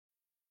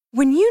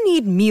When you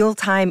need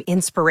mealtime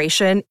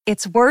inspiration,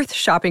 it's worth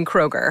shopping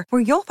Kroger,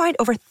 where you'll find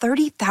over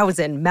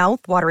 30,000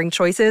 mouth-watering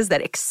choices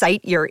that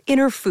excite your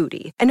inner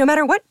foodie. And no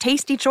matter what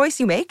tasty choice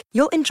you make,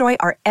 you'll enjoy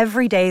our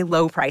everyday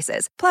low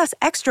prices, plus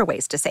extra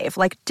ways to save,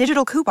 like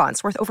digital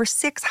coupons worth over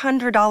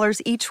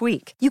 $600 each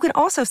week. You can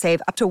also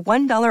save up to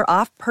 $1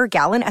 off per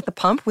gallon at the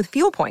pump with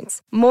fuel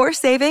points. More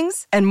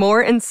savings and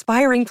more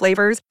inspiring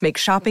flavors make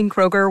shopping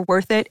Kroger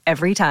worth it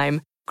every time.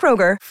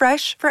 Kroger,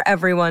 fresh for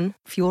everyone.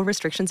 Fuel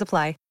restrictions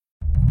apply.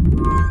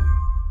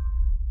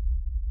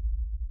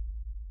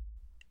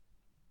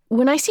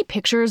 When I see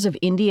pictures of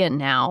India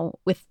now,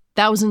 with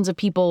thousands of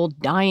people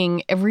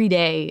dying every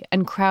day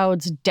and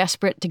crowds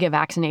desperate to get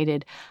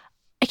vaccinated,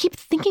 I keep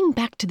thinking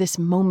back to this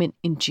moment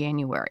in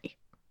January.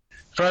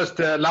 First,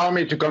 allow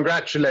me to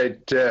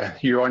congratulate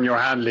you on your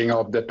handling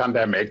of the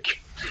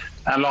pandemic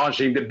and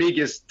launching the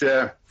biggest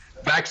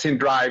vaccine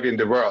drive in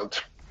the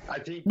world.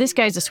 This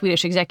guy's a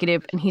Swedish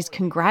executive, and he's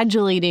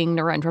congratulating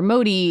Narendra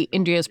Modi,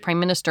 India's prime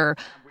minister,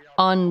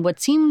 on what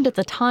seemed at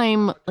the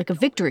time like a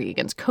victory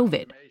against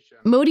COVID.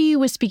 Modi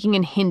was speaking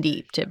in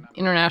Hindi to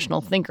international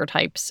thinker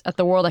types at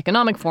the World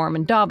Economic Forum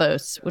in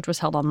Davos, which was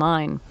held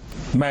online.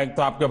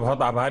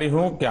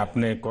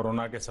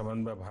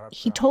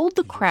 He told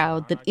the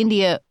crowd that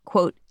India,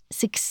 quote,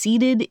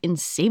 succeeded in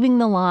saving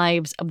the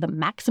lives of the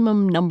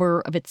maximum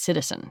number of its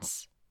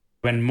citizens.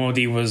 When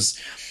Modi was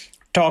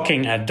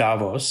talking at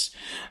Davos,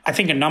 I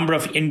think a number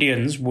of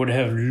Indians would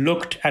have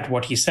looked at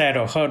what he said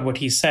or heard what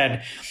he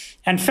said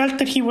and felt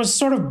that he was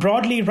sort of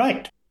broadly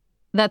right.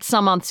 That's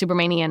Samanth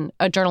Subramanian,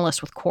 a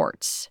journalist with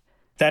Quartz.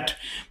 That,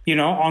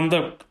 on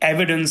the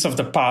evidence of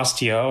the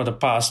past year or the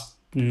past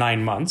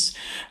 9 months,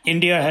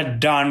 India had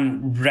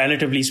done,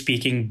 relatively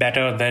speaking,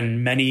 better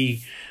than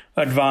many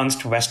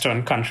advanced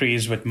Western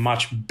countries with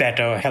much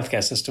better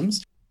healthcare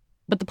systems.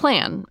 But the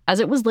plan, as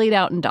it was laid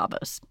out in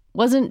Davos,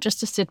 wasn't just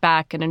to sit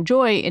back and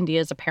enjoy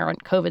India's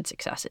apparent COVID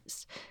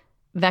successes.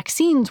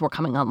 Vaccines were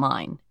coming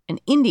online, and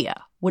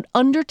India would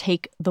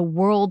undertake the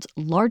world's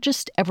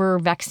largest ever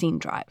vaccine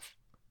drive.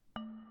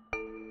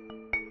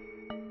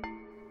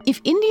 If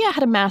India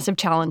had a massive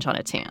challenge on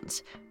its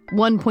hands,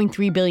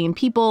 1.3 billion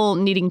people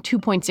needing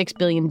 2.6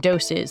 billion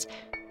doses,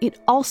 it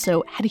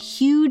also had a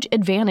huge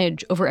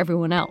advantage over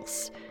everyone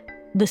else: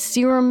 the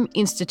Serum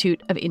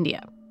Institute of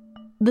India.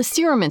 The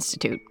Serum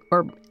Institute,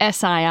 or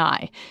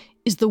SII,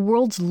 is the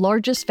world's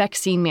largest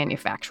vaccine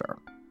manufacturer.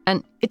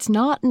 And it's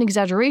not an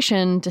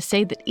exaggeration to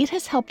say that it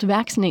has helped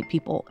vaccinate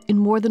people in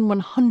more than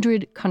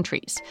 100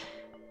 countries.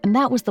 And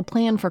that was the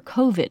plan for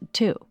COVID,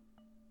 too.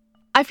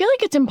 I feel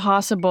like it's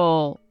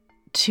impossible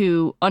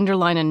to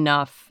underline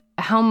enough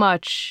how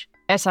much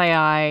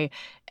SII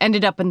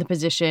ended up in the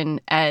position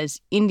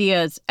as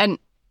India's and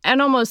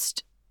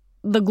almost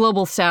the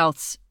global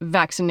South's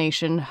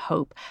vaccination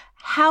hope.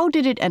 How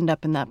did it end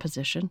up in that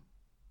position?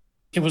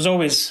 It was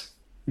always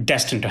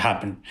destined to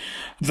happen.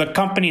 The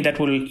company that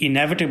will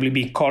inevitably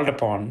be called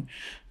upon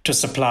to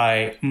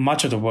supply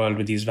much of the world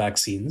with these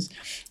vaccines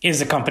is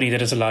the company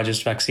that is the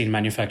largest vaccine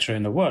manufacturer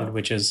in the world,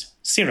 which is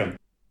Serum.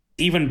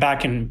 Even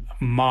back in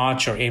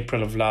March or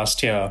April of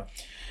last year,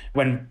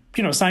 when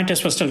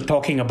scientists were still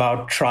talking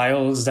about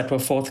trials that were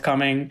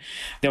forthcoming,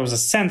 there was a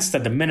sense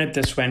that the minute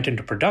this went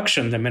into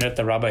production, the minute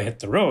the rubber hit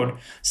the road,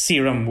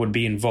 Serum would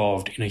be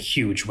involved in a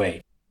huge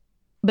way.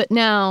 But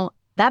now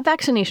that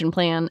vaccination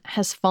plan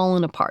has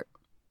fallen apart.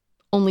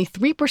 Only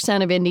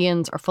 3% of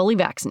Indians are fully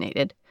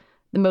vaccinated.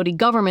 The Modi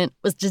government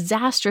was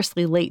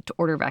disastrously late to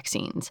order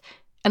vaccines,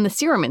 and the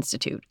Serum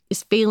Institute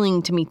is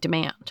failing to meet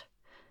demand.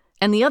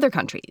 And the other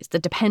countries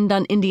that depend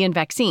on Indian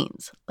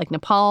vaccines, like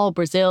Nepal,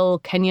 Brazil,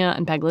 Kenya,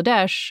 and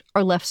Bangladesh,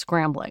 are left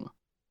scrambling.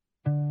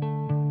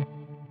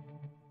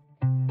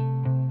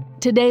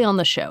 Today on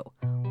the show,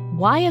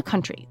 why a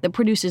country that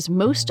produces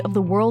most of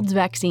the world's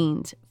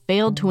vaccines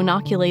failed to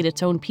inoculate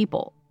its own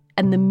people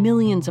and the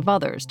millions of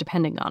others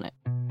depending on it.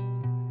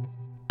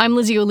 I'm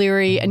Lizzie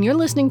O'Leary, and you're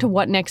listening to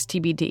What Next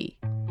TBD,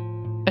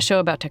 a show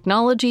about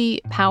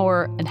technology,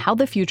 power, and how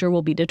the future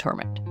will be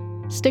determined.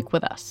 Stick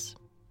with us.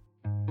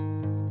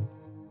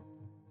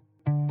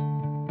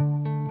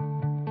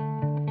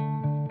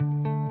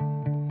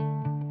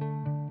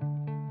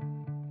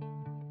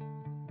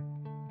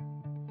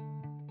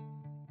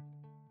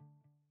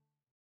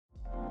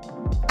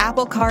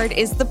 Apple Card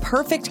is the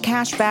perfect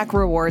cashback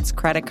rewards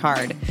credit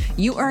card.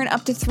 You earn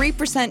up to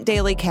 3%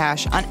 daily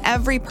cash on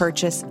every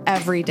purchase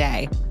every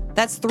day.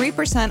 That's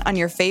 3% on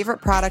your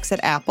favorite products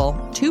at Apple,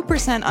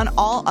 2% on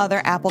all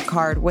other Apple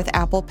Card with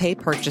Apple Pay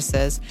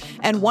purchases,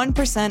 and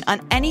 1%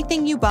 on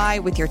anything you buy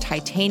with your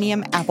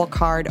titanium Apple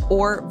Card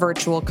or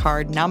virtual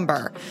card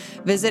number.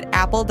 Visit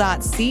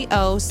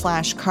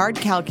apple.co/card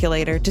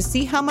calculator to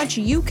see how much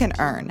you can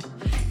earn.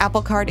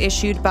 Apple Card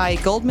issued by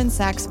Goldman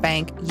Sachs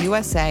Bank,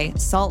 USA,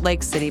 Salt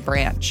Lake City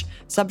branch.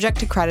 Subject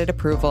to credit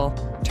approval.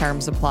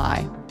 Terms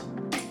apply.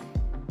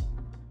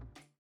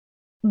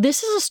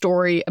 This is a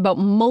story about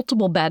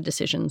multiple bad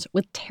decisions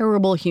with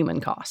terrible human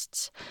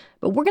costs.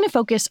 But we're going to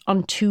focus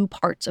on two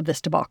parts of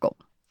this debacle: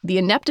 the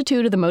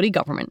ineptitude of the Modi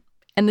government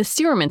and the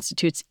Serum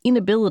Institute's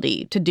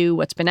inability to do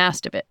what's been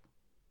asked of it.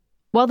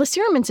 While the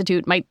Serum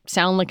Institute might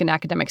sound like an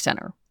academic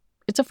center,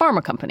 it's a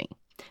pharma company,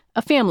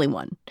 a family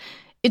one.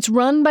 It's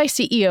run by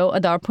CEO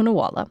Adar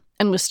Poonawalla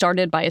and was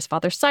started by his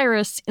father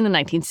Cyrus in the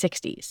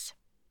 1960s.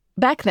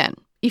 Back then,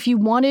 if you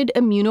wanted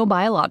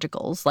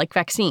immunobiologicals like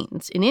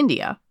vaccines in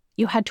India,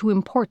 you had to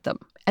import them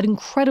at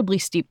incredibly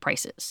steep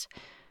prices.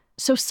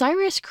 So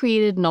Cyrus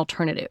created an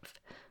alternative.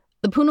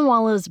 The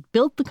Poonawallas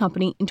built the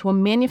company into a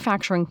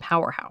manufacturing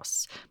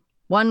powerhouse.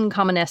 One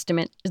common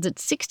estimate is that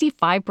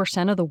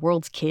 65% of the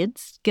world's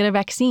kids get a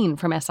vaccine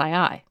from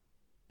SII.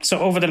 So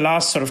over the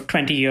last sort of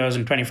 20 years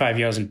and 25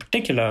 years in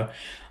particular,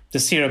 the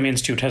Serum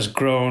Institute has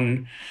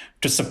grown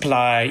to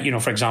supply,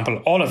 for example,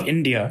 all of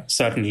India,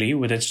 certainly,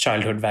 with its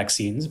childhood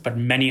vaccines, but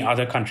many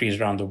other countries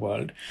around the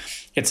world.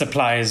 It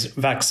supplies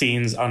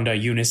vaccines under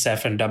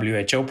UNICEF and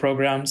WHO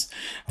programs.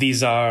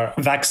 These are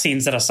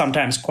vaccines that are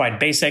sometimes quite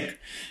basic,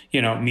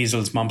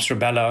 measles, mumps,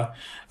 rubella,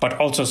 but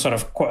also sort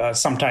of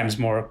sometimes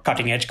more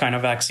cutting-edge kind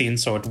of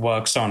vaccines. So it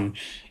works on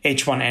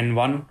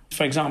H1N1,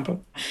 for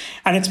example.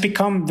 And it's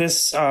become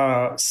this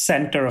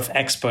center of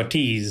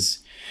expertise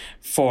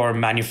for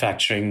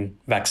manufacturing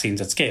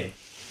vaccines at scale.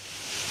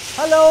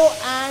 Hello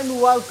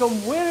and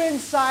welcome. We're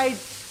inside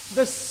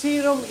the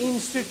Serum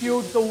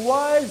Institute, the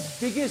world's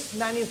biggest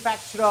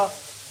manufacturer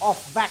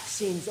of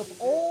vaccines.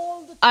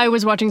 I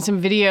was watching some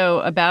video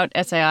about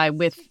SII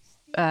with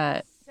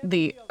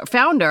the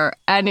founder,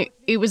 and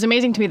it was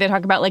amazing to me. They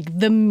talk about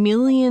the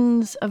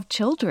millions of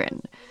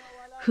children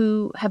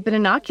who have been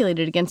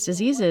inoculated against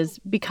diseases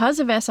because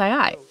of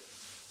SII.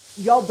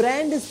 Your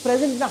brand is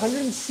present in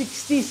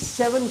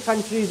 167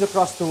 countries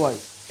across the world.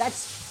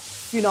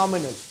 That's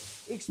phenomenal.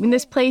 I mean,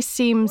 this place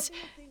seems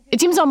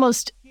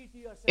almost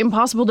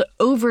impossible to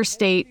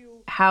overstate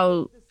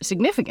how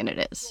significant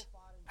it is.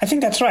 I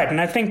think that's right. And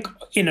I think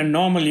in a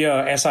normal year,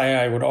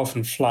 SII would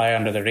often fly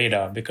under the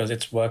radar because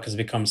its work has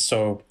become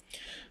so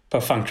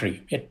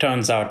perfunctory. It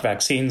turns out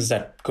vaccines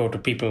that go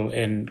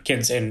to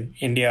kids in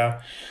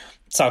India,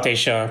 South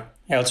Asia,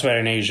 elsewhere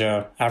in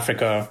Asia,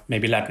 Africa,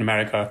 maybe Latin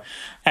America.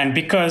 And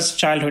because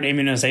childhood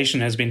immunization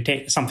has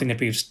been something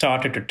that we've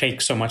started to take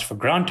so much for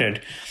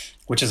granted,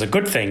 which is a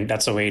good thing,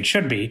 that's the way it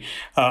should be,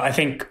 I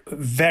think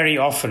very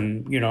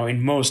often,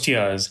 in most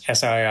years,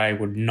 SII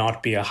would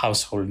not be a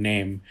household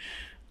name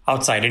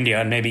outside India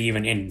and maybe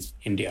even in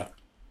India.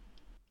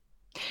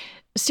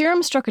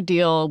 Serum struck a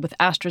deal with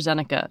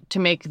AstraZeneca to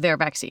make their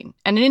vaccine.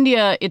 And in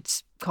India,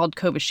 it's called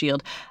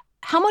Covishield.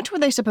 How much were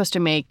they supposed to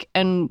make,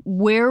 and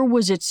where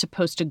was it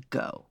supposed to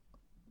go?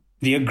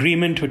 The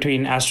agreement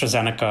between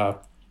AstraZeneca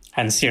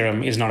and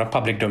Serum is not a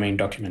public domain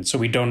document, so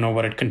we don't know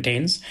what it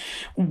contains.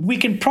 We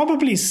can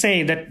probably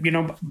say that,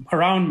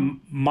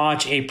 around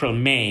March, April,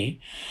 May,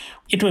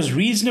 it was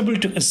reasonable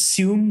to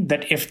assume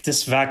that if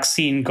this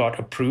vaccine got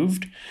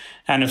approved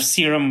and if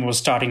Serum was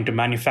starting to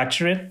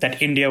manufacture it,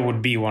 that India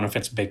would be one of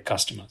its big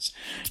customers.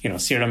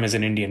 Serum is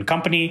an Indian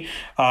company.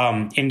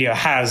 India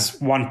has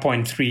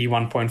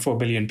 1.4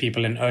 billion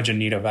people in urgent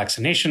need of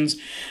vaccinations.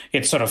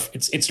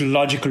 It's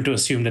logical to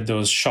assume that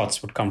those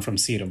shots would come from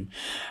Serum.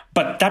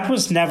 But that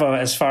was never,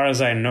 as far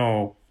as I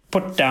know,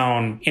 put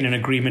down in an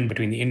agreement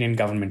between the Indian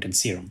government and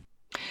Serum.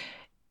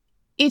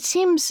 It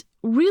seems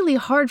really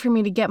hard for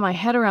me to get my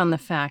head around the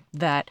fact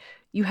that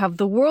you have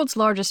the world's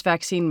largest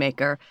vaccine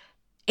maker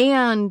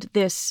and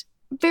this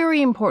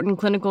very important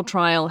clinical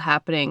trial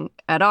happening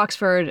at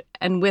Oxford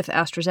and with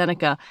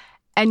AstraZeneca.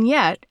 And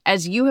yet,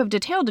 as you have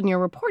detailed in your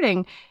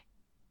reporting,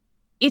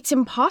 it's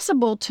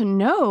impossible to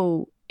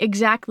know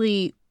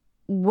exactly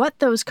what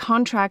those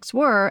contracts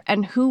were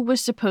and who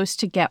was supposed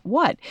to get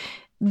what.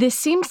 This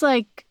seems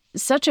like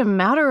such a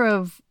matter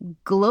of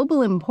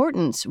global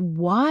importance.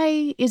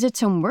 Why is it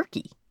so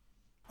murky?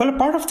 Well, a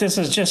part of this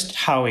is just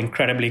how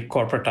incredibly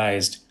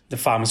corporatized the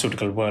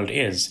pharmaceutical world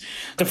is.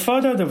 The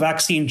further the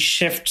vaccine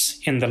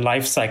shifts in the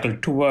life cycle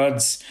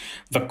towards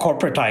the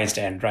corporatized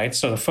end, right?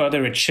 So the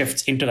further it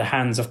shifts into the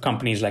hands of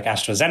companies like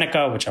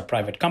AstraZeneca, which are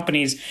private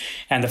companies,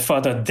 and the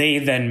further they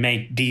then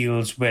make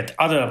deals with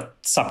other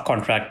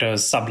subcontractors,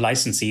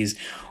 sub-licensees,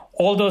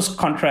 all those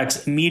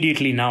contracts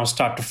immediately now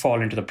start to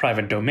fall into the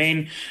private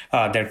domain.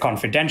 They're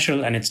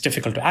confidential and it's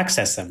difficult to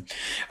access them.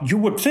 You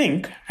would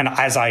think, and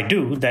as I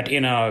do, that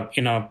in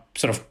a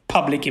sort of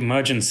public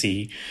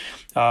emergency,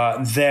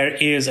 there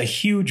is a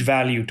huge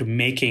value to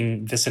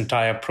making this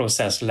entire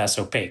process less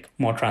opaque,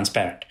 more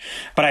transparent.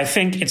 But I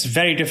think it's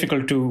very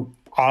difficult to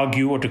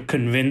argue or to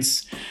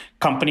convince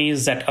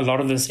companies that a lot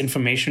of this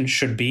information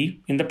should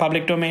be in the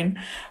public domain.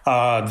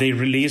 They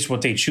release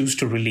what they choose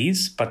to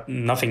release, but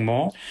nothing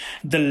more.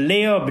 The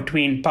layer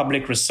between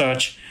public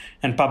research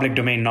and public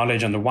domain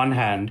knowledge on the one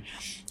hand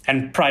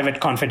and private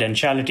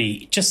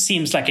confidentiality just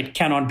seems like it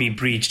cannot be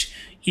breached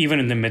even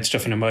in the midst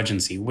of an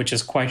emergency, which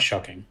is quite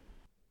shocking.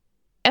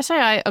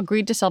 SII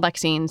agreed to sell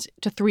vaccines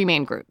to three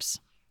main groups: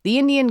 the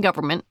Indian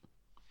government,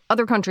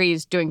 other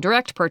countries doing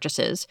direct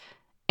purchases,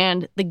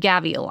 and the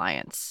Gavi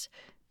Alliance.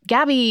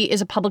 Gavi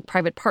is a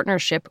public-private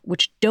partnership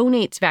which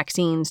donates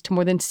vaccines to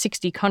more than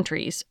 60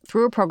 countries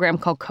through a program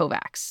called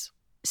COVAX.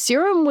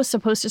 Serum was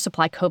supposed to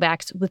supply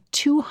COVAX with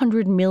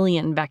 200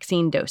 million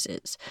vaccine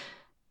doses.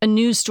 A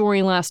news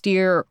story last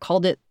year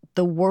called it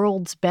the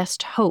world's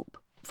best hope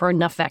for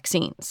enough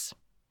vaccines.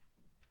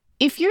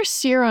 If you're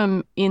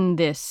Serum in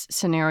this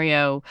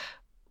scenario,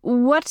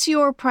 what's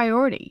your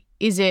priority?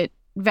 Is it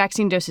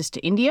vaccine doses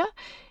to India?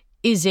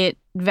 Is it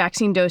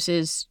vaccine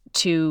doses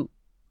to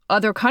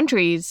other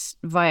countries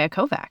via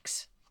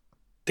COVAX?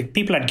 The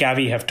people at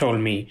Gavi have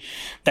told me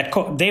that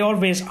they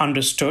always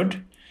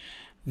understood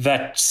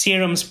that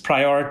Serum's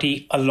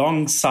priority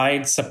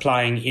alongside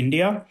supplying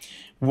India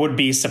would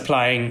be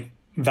supplying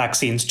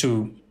vaccines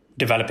to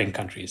developing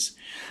countries.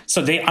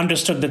 So they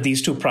understood that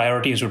these two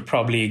priorities would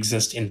probably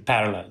exist in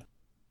parallel.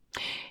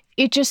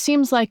 It just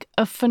seems like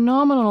a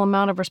phenomenal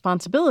amount of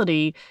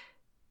responsibility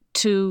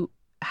to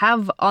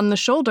have on the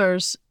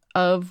shoulders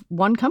of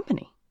one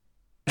company.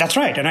 That's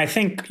right. And I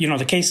think,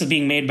 the case is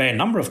being made by a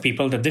number of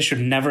people that this should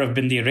never have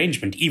been the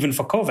arrangement, even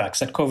for COVAX,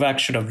 that COVAX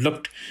should have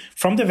looked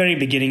from the very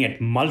beginning at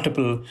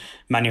multiple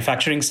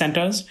manufacturing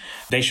centers.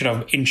 They should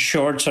have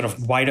ensured sort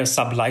of wider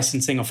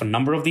sub-licensing of a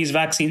number of these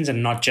vaccines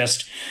and not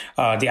just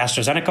the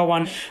AstraZeneca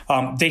one.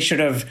 They should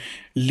have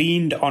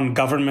leaned on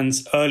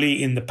governments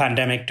early in the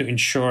pandemic to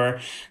ensure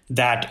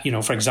that,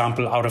 for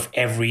example, out of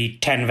every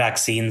 10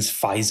 vaccines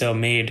Pfizer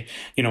made,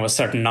 a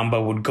certain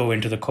number would go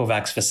into the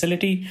COVAX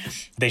facility.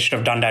 They should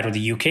have done that with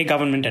the UK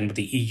government and with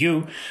the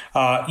EU.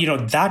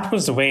 That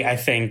was the way I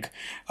think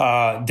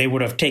they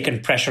would have taken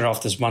pressure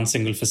off this one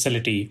single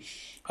facility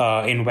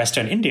in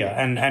Western India.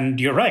 And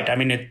you're right. I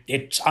mean,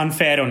 it's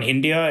unfair on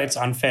India. It's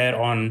unfair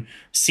on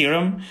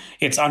Serum.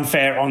 It's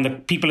unfair on the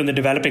people in the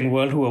developing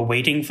world who are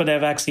waiting for their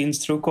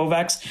vaccines through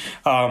COVAX.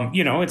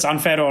 It's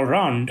unfair all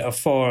around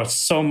for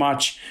so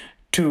much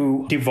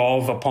to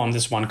devolve upon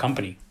this one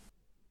company.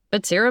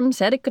 But Serum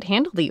said it could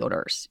handle the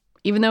orders,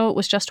 even though it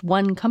was just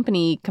one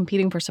company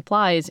competing for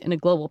supplies in a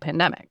global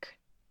pandemic.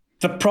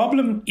 The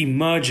problem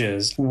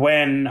emerges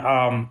when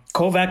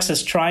COVAX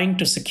is trying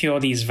to secure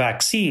these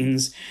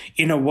vaccines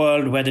in a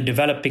world where the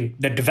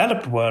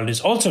developed world is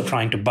also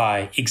trying to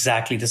buy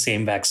exactly the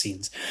same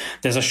vaccines.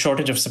 There's a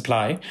shortage of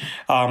supply.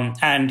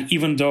 And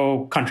even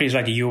though countries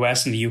like the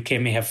US and the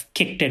UK may have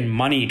kicked in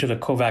money to the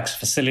COVAX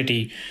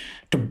facility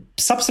to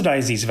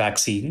subsidize these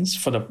vaccines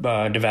for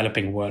the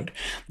developing world,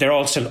 they're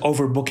all still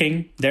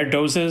overbooking their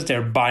doses.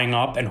 They're buying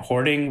up and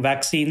hoarding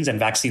vaccines and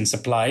vaccine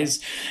supplies.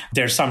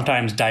 They're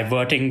sometimes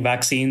diverting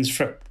vaccines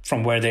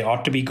from where they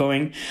ought to be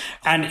going.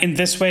 And in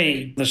this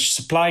way, the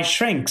supply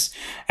shrinks,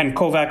 and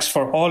COVAX,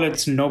 for all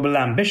its noble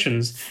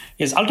ambitions,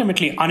 is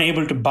ultimately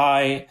unable to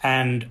buy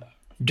and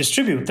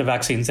distribute the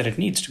vaccines that it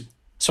needs to.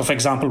 So, for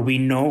example, we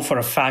know for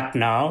a fact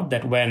now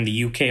that when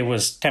the UK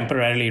was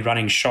temporarily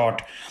running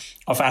short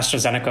of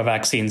AstraZeneca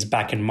vaccines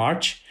back in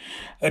March,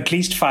 at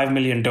least 5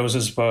 million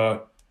doses were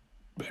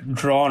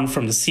drawn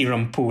from the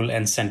Serum pool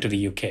and sent to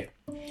the UK.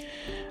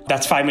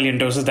 That's 5 million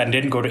doses that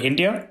didn't go to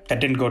India, that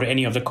didn't go to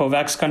any of the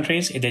COVAX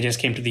countries. They just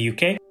came to the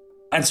UK.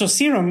 And so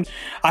Serum,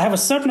 I have a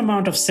certain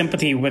amount of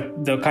sympathy with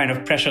the kind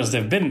of pressures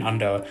they've been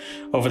under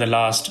over the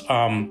last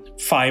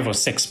 5 or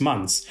 6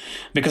 months,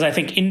 because I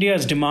think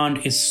India's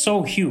demand is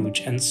so huge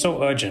and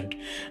so urgent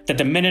that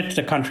the minute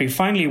the country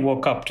finally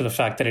woke up to the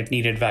fact that it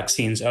needed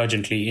vaccines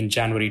urgently in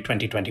January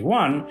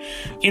 2021,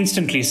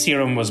 instantly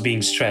Serum was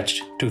being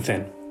stretched too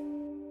thin.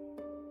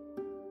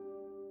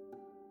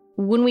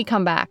 When we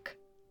come back,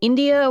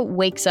 India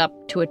wakes up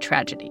to a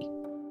tragedy.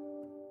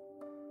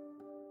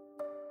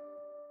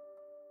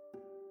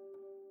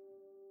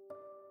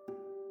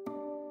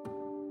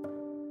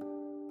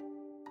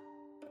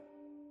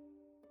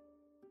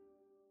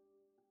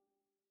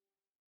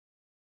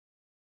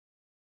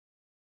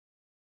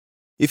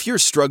 If you're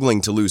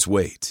struggling to lose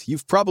weight,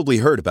 you've probably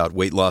heard about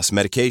weight loss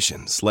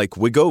medications like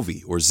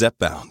Wegovy or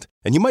Zepbound,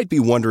 and you might be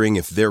wondering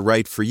if they're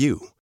right for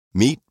you.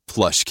 Meet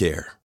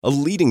PlushCare, a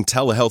leading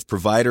telehealth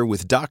provider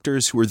with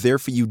doctors who are there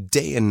for you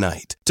day and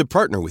night to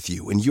partner with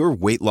you in your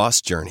weight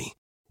loss journey.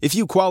 If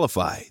you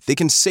qualify, they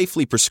can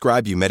safely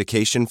prescribe you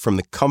medication from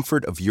the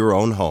comfort of your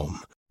own home.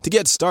 To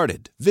get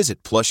started,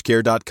 visit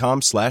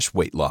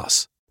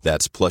plushcare.com/weightloss.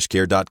 That's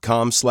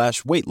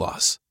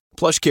plushcare.com/weightloss.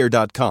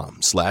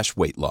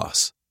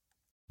 plushcare.com/weightloss.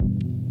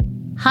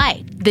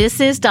 Hi, this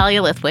is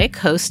Dahlia Lithwick,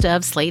 host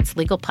of Slate's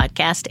legal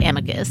podcast,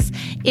 Amicus.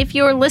 If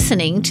you're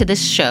listening to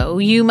this show,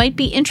 you might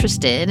be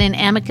interested in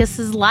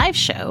Amicus's live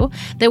show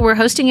that we're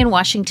hosting in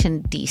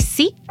Washington,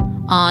 D.C.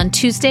 on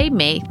Tuesday,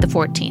 May the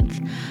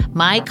 14th.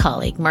 My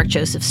colleague, Mark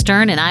Joseph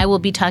Stern, and I will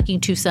be talking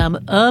to some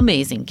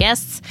amazing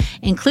guests,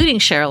 including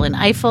Sherrilyn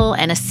Ifill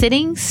and a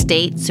sitting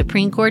state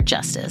Supreme Court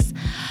justice,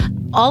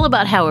 all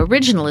about how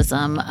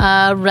originalism,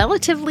 a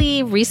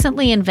relatively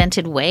recently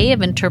invented way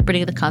of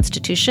interpreting the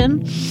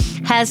Constitution,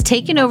 has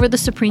taken over the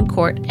Supreme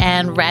Court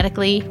and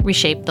radically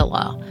reshaped the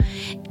law.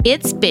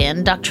 It's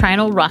been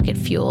doctrinal rocket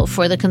fuel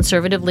for the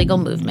conservative legal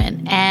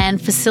movement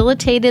and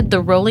facilitated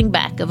the rolling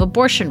back of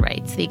abortion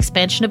rights, the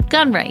expansion of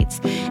gun rights,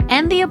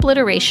 and the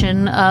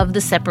obliteration of the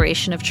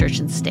separation of church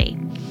and state.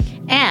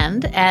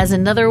 And as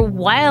another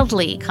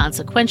wildly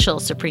consequential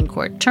Supreme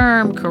Court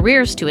term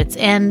careers to its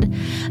end,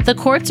 the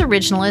court's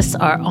originalists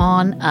are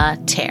on a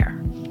tear.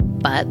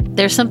 But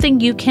there's something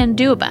you can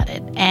do about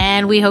it,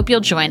 and we hope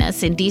you'll join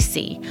us in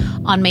D.C.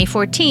 on May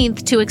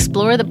 14th to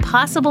explore the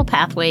possible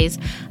pathways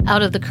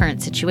out of the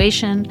current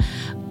situation.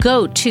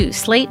 Go to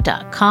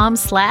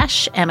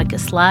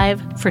slate.com/Amicus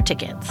Live for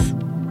tickets.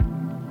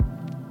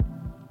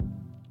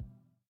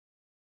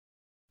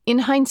 In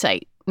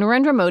hindsight,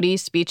 Narendra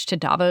Modi's speech to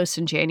Davos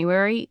in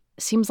January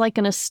seems like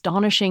an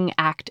astonishing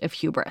act of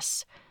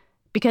hubris.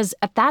 Because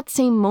at that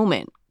same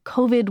moment,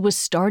 COVID was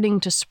starting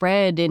to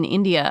spread in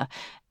India,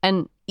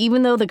 and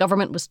even though the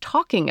government was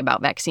talking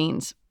about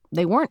vaccines,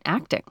 they weren't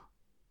acting.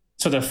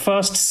 So the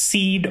first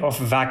seed of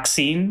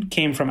vaccine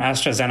came from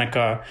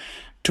AstraZeneca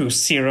to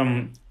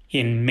Serum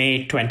in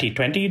May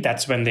 2020.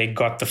 That's when they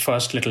got the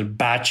first little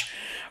batch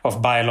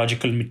of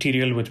biological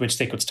material with which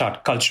they could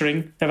start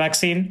culturing the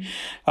vaccine.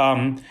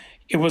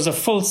 It was a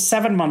full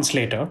 7 months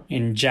later,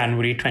 in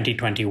January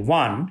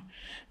 2021,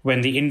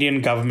 when the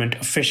Indian government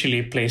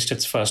officially placed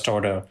its first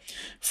order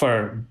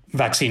for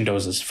vaccine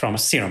doses from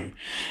Serum.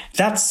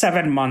 That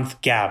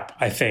 7-month gap,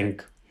 I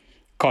think,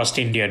 cost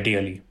India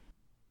dearly.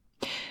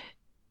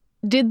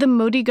 Did the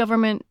Modi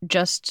government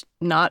just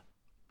not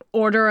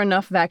order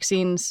enough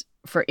vaccines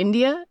for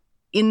India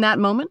in that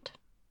moment?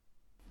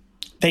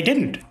 They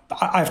didn't.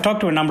 I've talked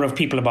to a number of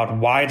people about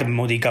why the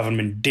Modi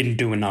government didn't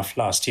do enough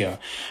last year.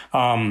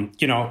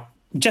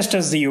 Just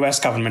as the US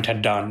government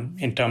had done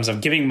in terms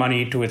of giving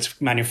money to its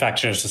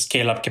manufacturers to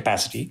scale up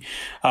capacity,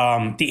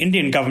 the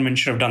Indian government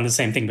should have done the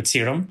same thing with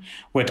Serum,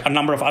 with a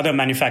number of other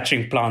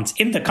manufacturing plants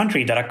in the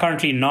country that are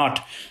currently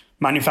not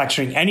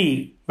manufacturing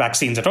any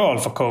vaccines at all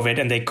for COVID,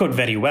 and they could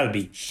very well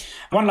be.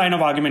 One line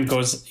of argument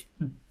goes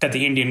that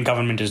the Indian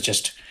government is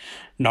just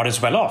not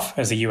as well off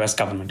as the US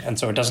government, and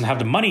so it doesn't have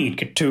the money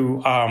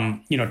to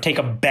take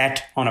a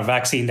bet on a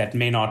vaccine that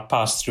may not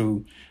pass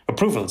through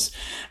approvals.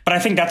 But I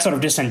think that's sort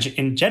of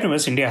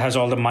disingenuous. India has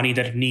all the money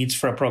that it needs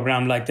for a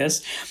program like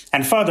this.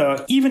 And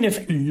further, even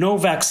if no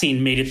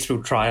vaccine made it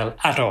through trial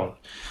at all,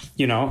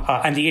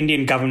 and the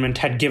Indian government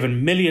had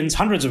given millions,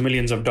 hundreds of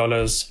millions of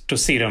dollars to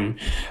Serum,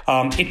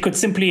 it could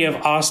simply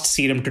have asked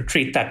Serum to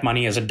treat that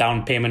money as a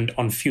down payment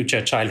on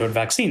future childhood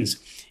vaccines.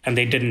 And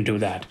they didn't do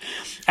that.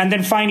 And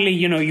then finally,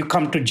 you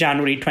come to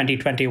January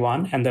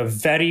 2021, and the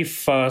very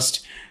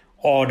first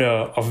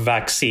order of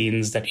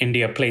vaccines that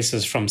India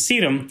places from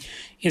Serum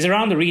is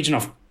around the region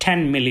of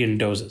 10 million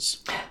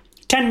doses.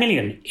 10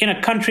 million in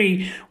a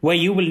country where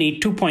you will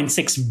need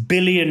 2.6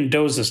 billion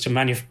doses to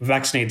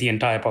vaccinate the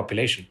entire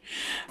population.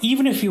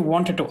 Even if you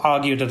wanted to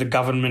argue that the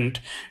government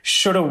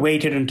should have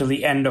waited until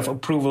the end of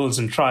approvals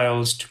and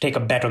trials to take a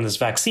bet on this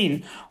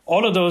vaccine,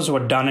 all of those were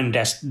done and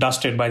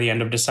dusted by the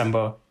end of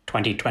December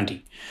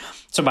 2020.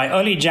 So by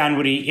early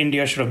January,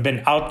 India should have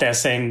been out there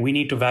saying, we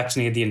need to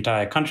vaccinate the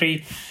entire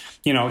country.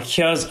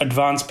 Here's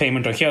advance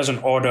payment, or here's an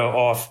order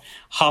of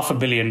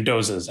 500 million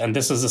doses. And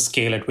this is the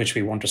scale at which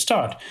we want to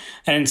start.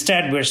 And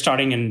instead, we're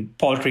starting in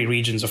paltry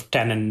regions of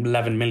 10 and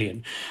 11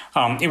 million.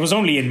 It was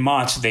only in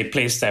March they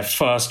placed their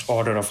first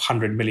order of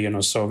 100 million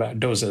or so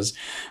doses.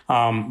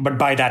 But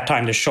by that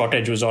time, the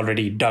shortage was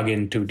already dug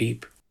in too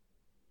deep.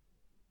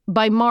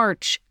 By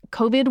March,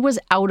 COVID was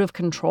out of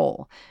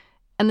control,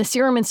 and the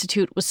Serum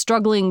Institute was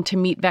struggling to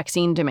meet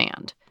vaccine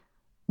demand.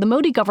 The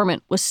Modi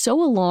government was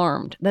so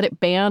alarmed that it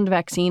banned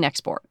vaccine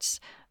exports.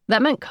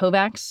 That meant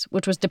COVAX,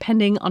 which was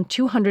depending on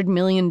 200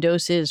 million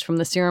doses from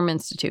the Serum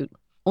Institute,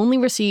 only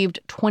received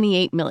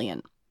 28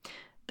 million.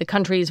 The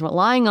countries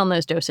relying on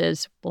those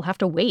doses will have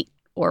to wait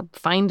or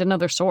find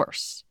another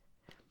source.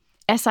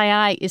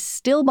 SII is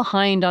still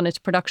behind on its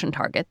production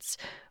targets,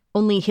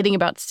 only hitting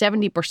about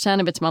 70%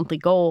 of its monthly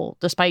goal,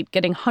 despite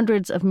getting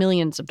hundreds of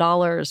millions of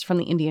dollars from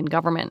the Indian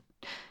government.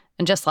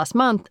 And just last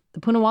month, the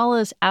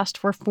Poonawallas asked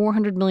for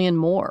 400 million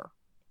more,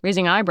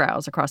 raising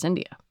eyebrows across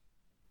India.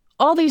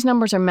 All these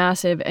numbers are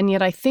massive, and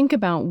yet I think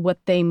about what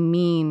they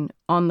mean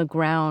on the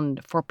ground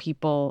for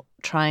people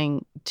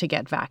trying to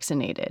get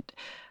vaccinated.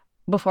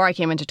 Before I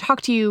came in to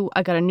talk to you,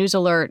 I got a news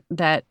alert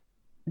that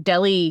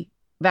Delhi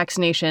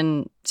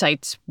vaccination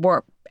sites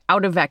were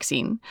out of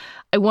vaccine.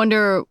 I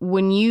wonder,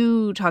 when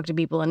you talk to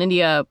people in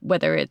India,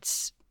 whether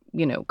it's,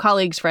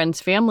 colleagues, friends,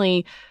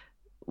 family,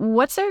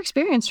 what's their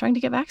experience trying to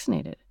get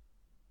vaccinated?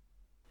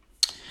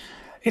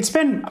 It's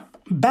been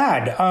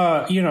bad,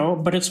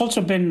 but it's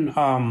also been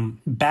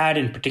bad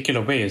in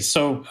particular ways.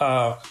 So,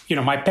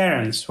 my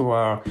parents, who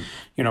are,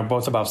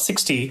 both above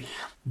 60,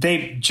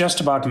 they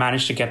just about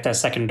managed to get their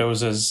second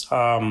doses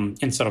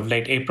in sort of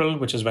late April,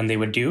 which is when they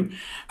were due.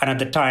 And at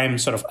the time,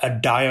 sort of a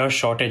dire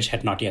shortage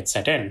had not yet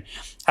set in.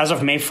 As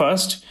of May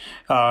 1st,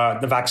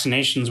 the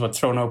vaccinations were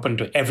thrown open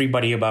to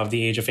everybody above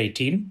the age of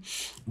 18.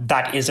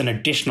 That is an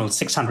additional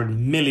 600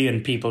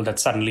 million people that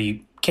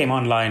suddenly came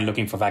online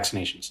looking for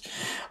vaccinations.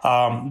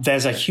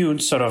 There's a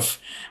huge sort of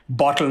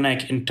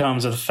bottleneck in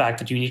terms of the fact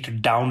that you need to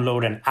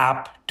download an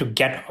app to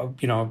get,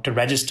 to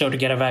register to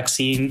get a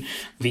vaccine.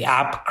 The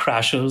app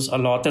crashes a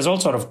lot. There's all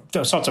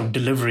sorts of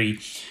delivery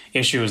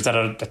issues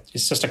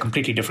it's just a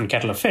completely different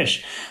kettle of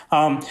fish.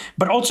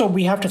 But also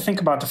we have to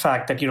think about the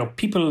fact that,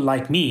 people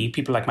like me,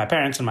 people like my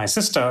parents and my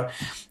sister,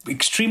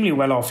 extremely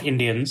well-off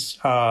Indians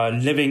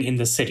living in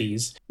the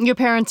cities. Your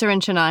parents are in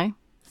Chennai?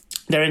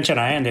 They're in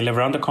Chennai and they live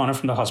around the corner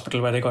from the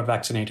hospital where they got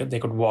vaccinated. They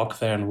could walk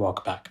there and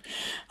walk back.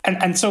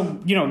 And so,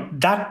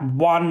 that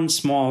one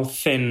small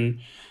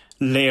thin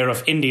layer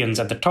of Indians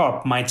at the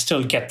top might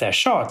still get their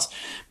shots,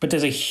 but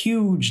there's a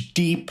huge,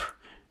 deep,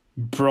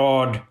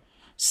 broad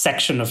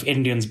section of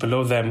Indians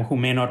below them who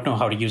may not know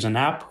how to use an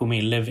app, who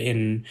may live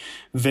in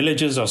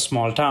villages or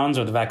small towns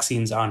where the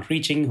vaccines aren't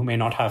reaching, who may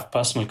not have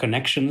personal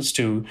connections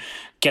to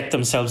get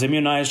themselves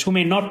immunized, who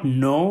may not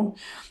know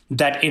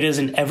that it is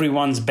in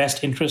everyone's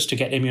best interest to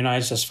get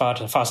immunized as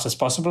fast as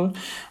possible.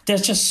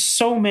 There's just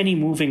so many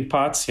moving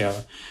parts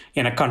here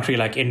in a country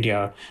like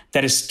India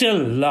that is still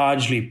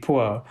largely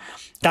poor.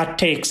 That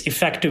takes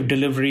effective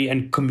delivery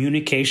and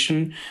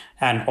communication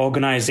and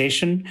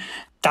organization.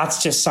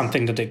 That's just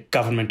something that the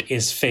government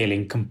is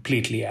failing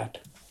completely at.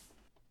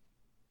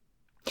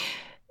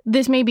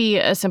 This may be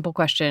a simple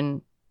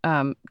question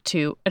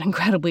to an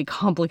incredibly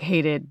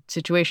complicated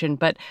situation,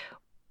 but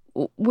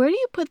where do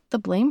you put the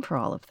blame for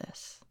all of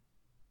this?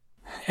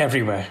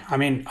 Everywhere. I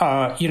mean,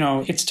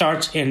 it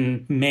starts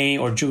in May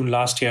or June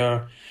last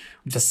year.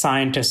 The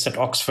scientists at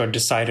Oxford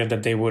decided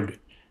that they would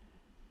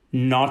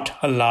not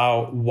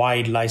allow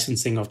wide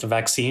licensing of the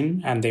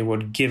vaccine, and they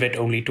would give it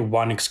only to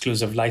one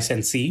exclusive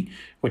licensee,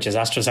 which is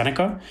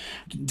AstraZeneca.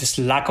 This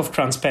lack of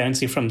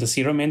transparency from the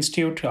Serum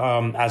Institute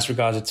as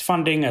regards its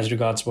funding, as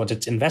regards what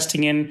it's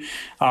investing in,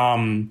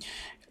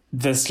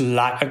 this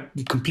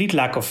complete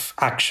lack of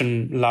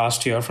action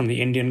last year from the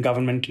Indian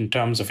government in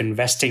terms of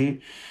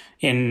investing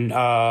in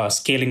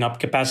scaling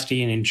up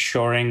capacity and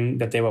ensuring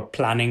that they were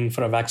planning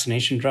for a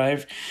vaccination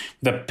drive,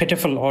 the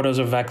pitiful orders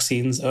of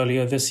vaccines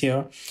earlier this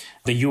year,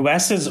 the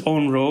US's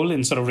own role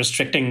in sort of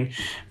restricting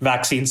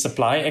vaccine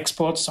supply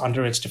exports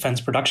under its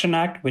Defense Production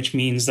Act, which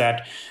means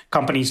that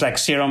companies like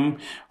Serum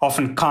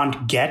often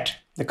can't get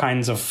the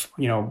kinds of,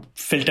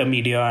 filter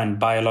media and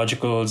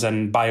biologicals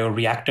and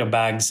bioreactor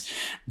bags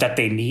that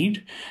they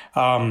need.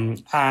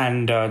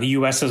 And the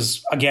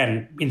US's,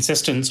 again,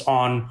 insistence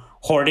on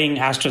hoarding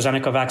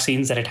AstraZeneca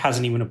vaccines that it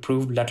hasn't even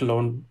approved, let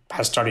alone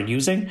has started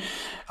using.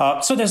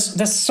 So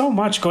there's so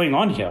much going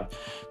on here.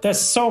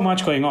 There's so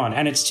much going on,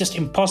 and it's just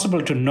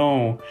impossible to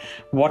know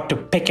what to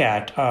pick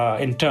at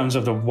in terms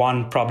of the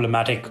one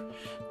problematic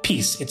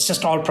piece. It's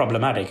just all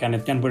problematic,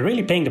 and we're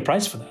really paying the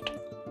price for that.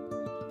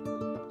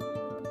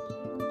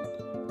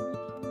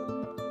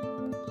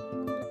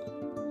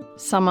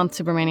 Samanth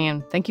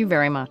Subramanian, thank you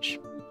very much.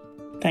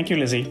 Thank you,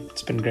 Lizzie.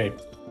 It's been great.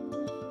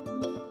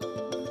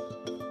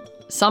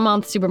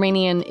 Samanth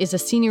Subramanian is a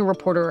senior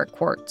reporter at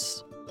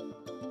Quartz.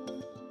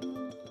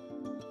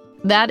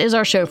 That is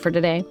our show for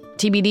today.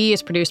 TBD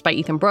is produced by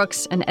Ethan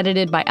Brooks and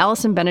edited by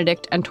Allison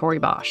Benedict and Tori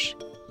Bosch.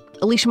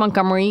 Alicia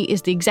Montgomery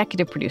is the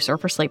executive producer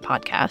for Slate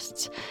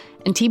Podcasts,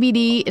 and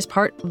TBD is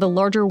part of the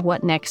larger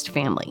What Next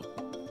family.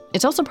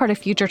 It's also part of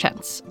Future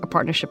Tense, a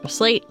partnership of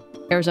Slate,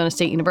 Arizona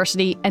State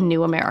University, and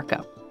New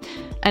America.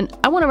 And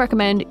I want to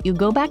recommend you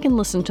go back and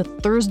listen to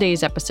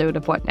Thursday's episode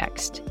of What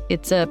Next.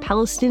 It's a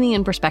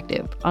Palestinian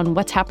perspective on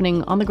what's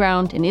happening on the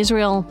ground in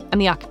Israel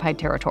and the occupied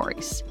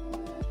territories.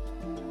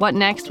 What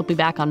Next will be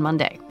back on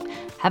Monday.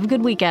 Have a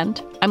good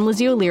weekend. I'm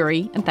Lizzie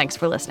O'Leary, and thanks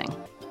for listening.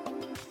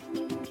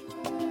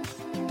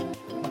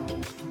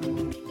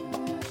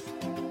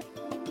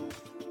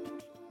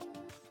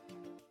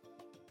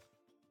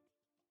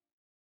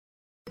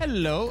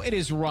 Hello, it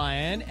is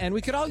Ryan, and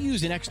we could all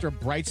use an extra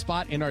bright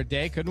spot in our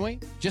day, couldn't we?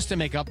 Just to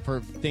make up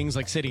for things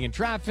like sitting in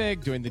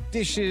traffic, doing the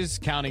dishes,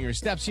 counting your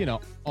steps,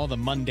 all the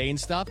mundane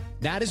stuff.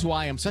 That is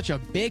why I'm such a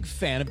big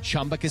fan of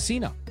Chumba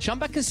Casino.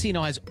 Chumba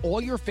Casino has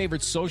all your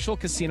favorite social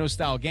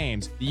casino-style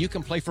games that you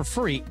can play for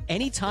free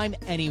anytime,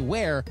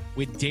 anywhere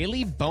with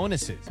daily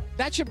bonuses.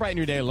 That should brighten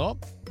your day a little.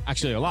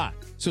 Actually, a lot.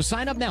 So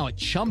sign up now at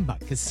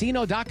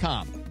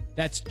ChumbaCasino.com.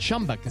 That's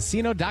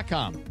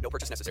ChumbaCasino.com. No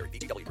purchase necessary.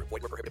 VGW Group.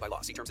 Void where prohibited by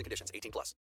law. See terms and conditions. 18+.